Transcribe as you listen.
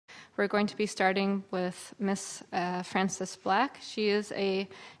We're going to be starting with Miss Frances Black. She is an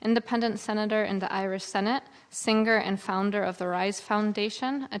independent senator in the Irish Senate, singer and founder of the Rise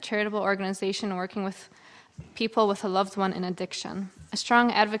Foundation, a charitable organization working with people with a loved one in addiction, a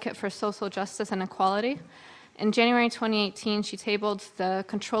strong advocate for social justice and equality. In January 2018, she tabled the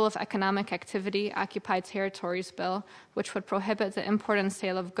Control of Economic Activity Occupied Territories Bill, which would prohibit the import and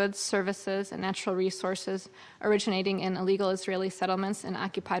sale of goods, services, and natural resources originating in illegal Israeli settlements in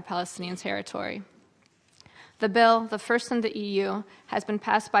occupied Palestinian territory. The bill, the first in the EU, has been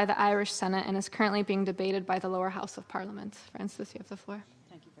passed by the Irish Senate and is currently being debated by the lower house of Parliament. Frances, you have the floor.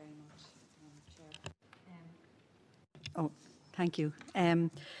 Thank you very much, Chair. Thank you.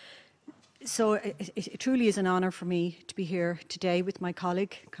 So it truly is an honour for me to be here today with my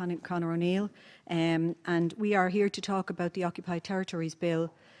colleague, Conor O'Neill, and we are here to talk about the Occupied Territories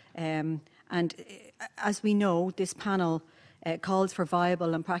Bill. And as we know, this panel calls for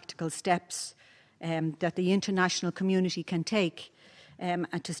viable and practical steps that the international community can take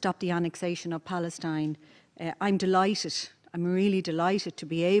to stop the annexation of Palestine. I'm really delighted to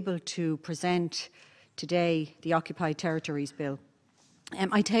be able to present today the Occupied Territories Bill.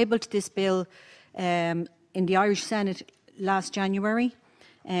 I tabled this bill in the Irish Senate last January.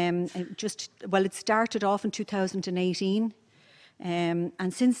 It started off in 2018,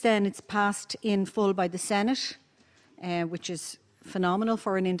 and since then it's passed in full by the Senate, which is phenomenal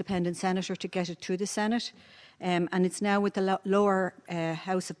for an independent senator to get it through the Senate, and it's now with the lower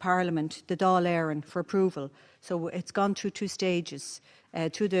House of Parliament, the Dáil Éireann, for approval. So it's gone through two stages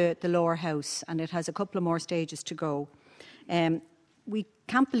to the lower house, and it has a couple of more stages to go. We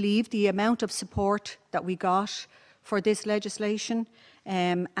can't believe the amount of support that we got for this legislation,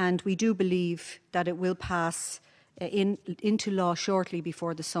 and we do believe that it will pass into law shortly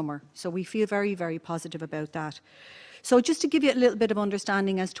before the summer. So we feel very, very positive about that. So just to give you a little bit of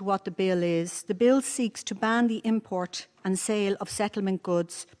understanding as to what the bill is, the bill seeks to ban the import and sale of settlement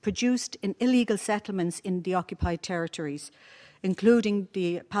goods produced in illegal settlements in the occupied territories, including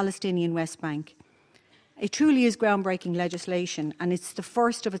the Palestinian West Bank. It truly is groundbreaking legislation, and it's the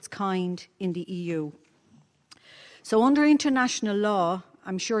first of its kind in the EU. So under international law,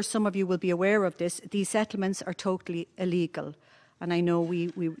 I'm sure some of you will be aware of this, these settlements are totally illegal. And I know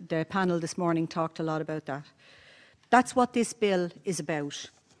the panel this morning talked a lot about that. That's what this bill is about.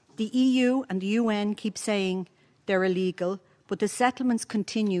 The EU and the UN keep saying they're illegal, but the settlements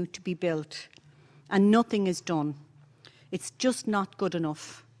continue to be built, and nothing is done. It's just not good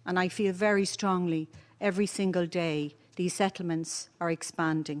enough, and I feel very strongly every single day these settlements are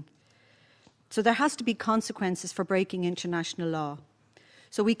expanding. So there has to be consequences for breaking international law.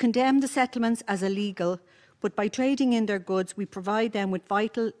 So we condemn the settlements as illegal, but by trading in their goods, we provide them with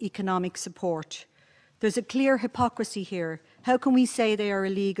vital economic support. There's a clear hypocrisy here. How can we say they are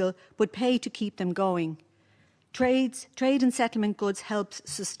illegal, but pay to keep them going? Trade and settlement goods helps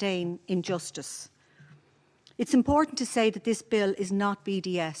sustain injustice. It's important to say that this bill is not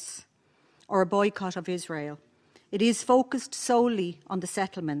BDS or a boycott of Israel. It is focused solely on the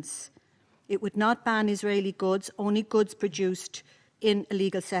settlements. It would not ban Israeli goods, only goods produced in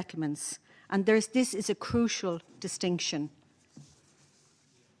illegal settlements. And this is a crucial distinction.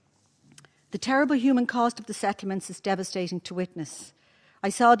 The terrible human cost of the settlements is devastating to witness. I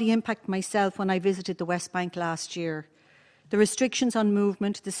saw the impact myself when I visited the West Bank last year. The restrictions on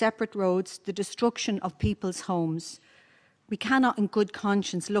movement, the separate roads, the destruction of people's homes. We cannot in good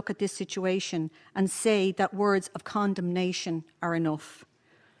conscience look at this situation and say that words of condemnation are enough.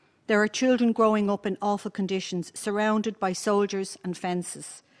 There are children growing up in awful conditions, surrounded by soldiers and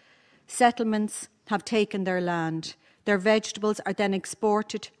fences. Settlements have taken their land. Their vegetables are then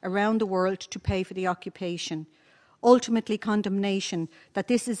exported around the world to pay for the occupation. Ultimately, condemnation that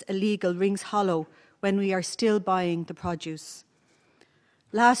this is illegal rings hollow when we are still buying the produce.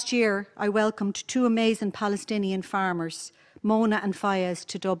 Last year, I welcomed two amazing Palestinian farmers, Mona and Fayez,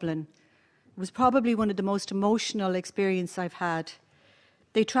 to Dublin. It was probably one of the most emotional experiences I've had.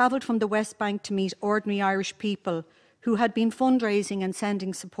 They travelled from the West Bank to meet ordinary Irish people who had been fundraising and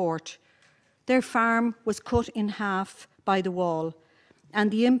sending support. Their farm was cut in half by the wall,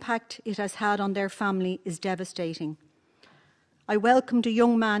 and the impact it has had on their family is devastating. I welcomed a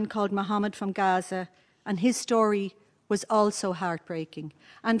young man called Mohammed from Gaza, and his story was also heartbreaking.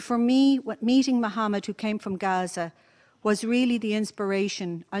 And for me, meeting Mohammed, who came from Gaza, was really the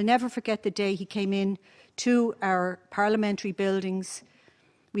inspiration. I'll never forget the day he came in to our parliamentary buildings.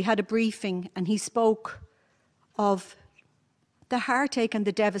 We had a briefing, and he spoke of the heartache and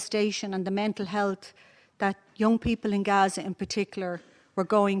the devastation and the mental health that young people in Gaza in particular were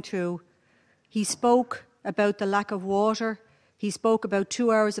going through. He spoke about the lack of water. He spoke about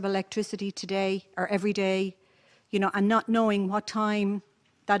 2 hours of electricity today or every day, you know, and not knowing what time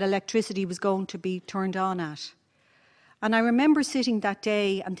that electricity was going to be turned on at. And I remember sitting that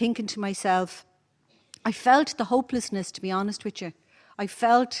day and thinking to myself, I felt the hopelessness, to be honest with you. I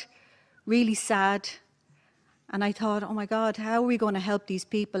felt really sad. And I thought, oh my God, how are we going to help these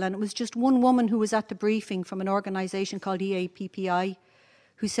people? And it was just one woman who was at the briefing from an organisation called EAPPI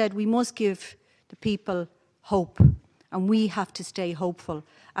who said, we must give the people hope and we have to stay hopeful.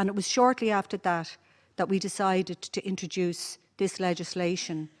 And it was shortly after that that we decided to introduce this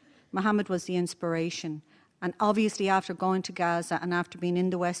legislation. Mohammed was the inspiration. And obviously after going to Gaza and after being in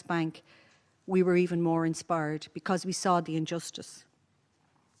the West Bank, we were even more inspired because we saw the injustice.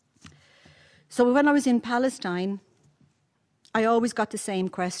 So when I was in Palestine, I always got the same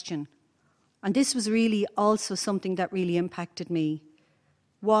question. And this was really also something that really impacted me.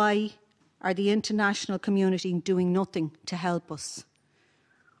 Why are the international community doing nothing to help us?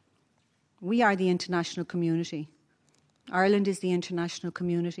 We are the international community. Ireland is the international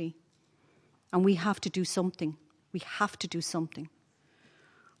community. And we have to do something. We have to do something.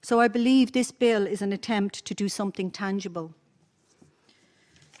 So I believe this bill is an attempt to do something tangible.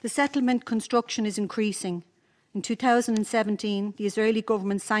 The settlement construction is increasing. In 2017, the Israeli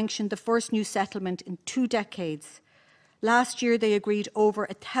government sanctioned the first new settlement in 2 decades. Last year, they agreed over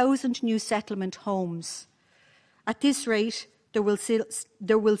 1,000 new settlement homes. At this rate, there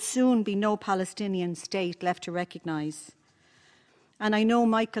will soon be no Palestinian state left to recognise. And I know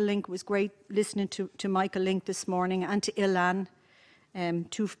Michael Link, was great listening to Michael Link this morning and to Ilan,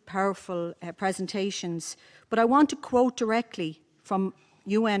 2 powerful presentations. But I want to quote directly from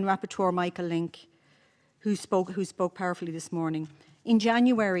UN Rapporteur Michael Link, who spoke powerfully this morning. In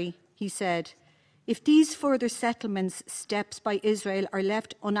January, he said, if these further settlements steps by Israel are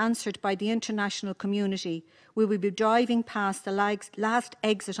left unanswered by the international community, we will be driving past the last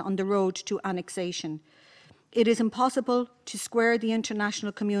exit on the road to annexation. It is impossible to square the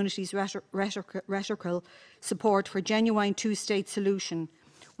international community's rhetorical support for genuine 2-state solution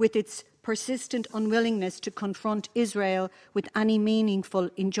with its persistent unwillingness to confront Israel with any meaningful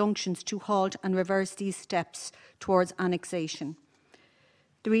injunctions to halt and reverse these steps towards annexation.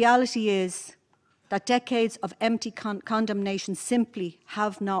 The reality is that decades of empty condemnation simply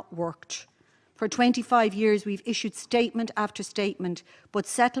have not worked. For 25 years, we've issued statement after statement, but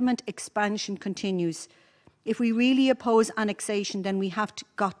settlement expansion continues. If we really oppose annexation, then we have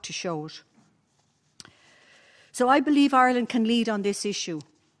got to show it. So I believe Ireland can lead on this issue.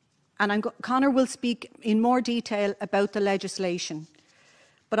 And Conor will speak in more detail about the legislation.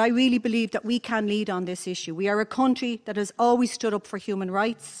 But I really believe that we can lead on this issue. We are a country that has always stood up for human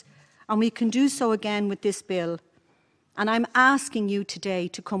rights, and we can do so again with this bill. And I'm asking you today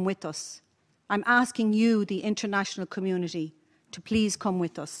to come with us. I'm asking you, the international community, to please come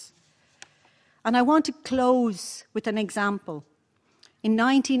with us. And I want to close with an example. In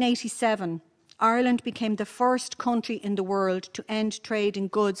 1987, Ireland became the first country in the world to end trade in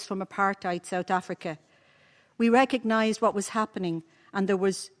goods from apartheid South Africa. We recognised what was happening and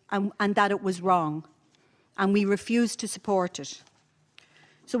that it was wrong, and we refused to support it.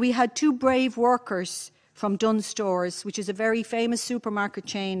 So we had 2 brave workers from Dunnes Stores, which is a very famous supermarket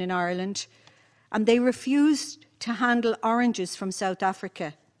chain in Ireland, and they refused to handle oranges from South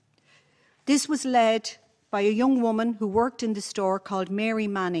Africa. This was led by a young woman who worked in the store called Mary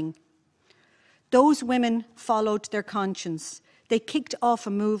Manning. Those women followed their conscience. They kicked off a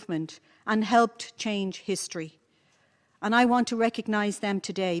movement and helped change history. And I want to recognise them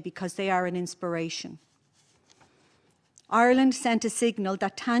today because they are an inspiration. Ireland sent a signal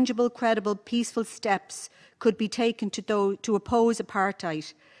that tangible, credible, peaceful steps could be taken to oppose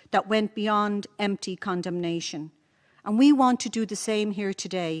apartheid that went beyond empty condemnation. And we want to do the same here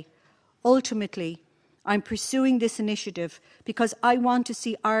today. Ultimately, I'm pursuing this initiative because I want to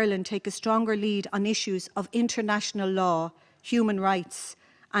see Ireland take a stronger lead on issues of international law, human rights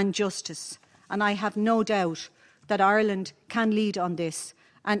and justice. And I have no doubt that Ireland can lead on this.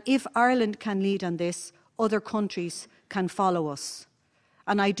 And if Ireland can lead on this, other countries can follow us.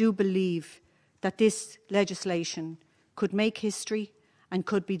 And I do believe that this legislation could make history and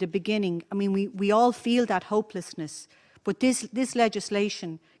could be the beginning. I mean, we all feel that hopelessness, but this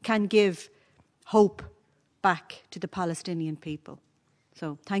legislation can give hope back to the Palestinian people.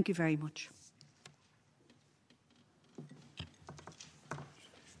 So thank you very much.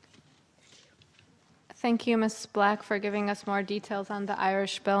 Thank you, Ms. Black, for giving us more details on the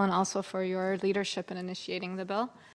Irish bill and also for your leadership in initiating the bill.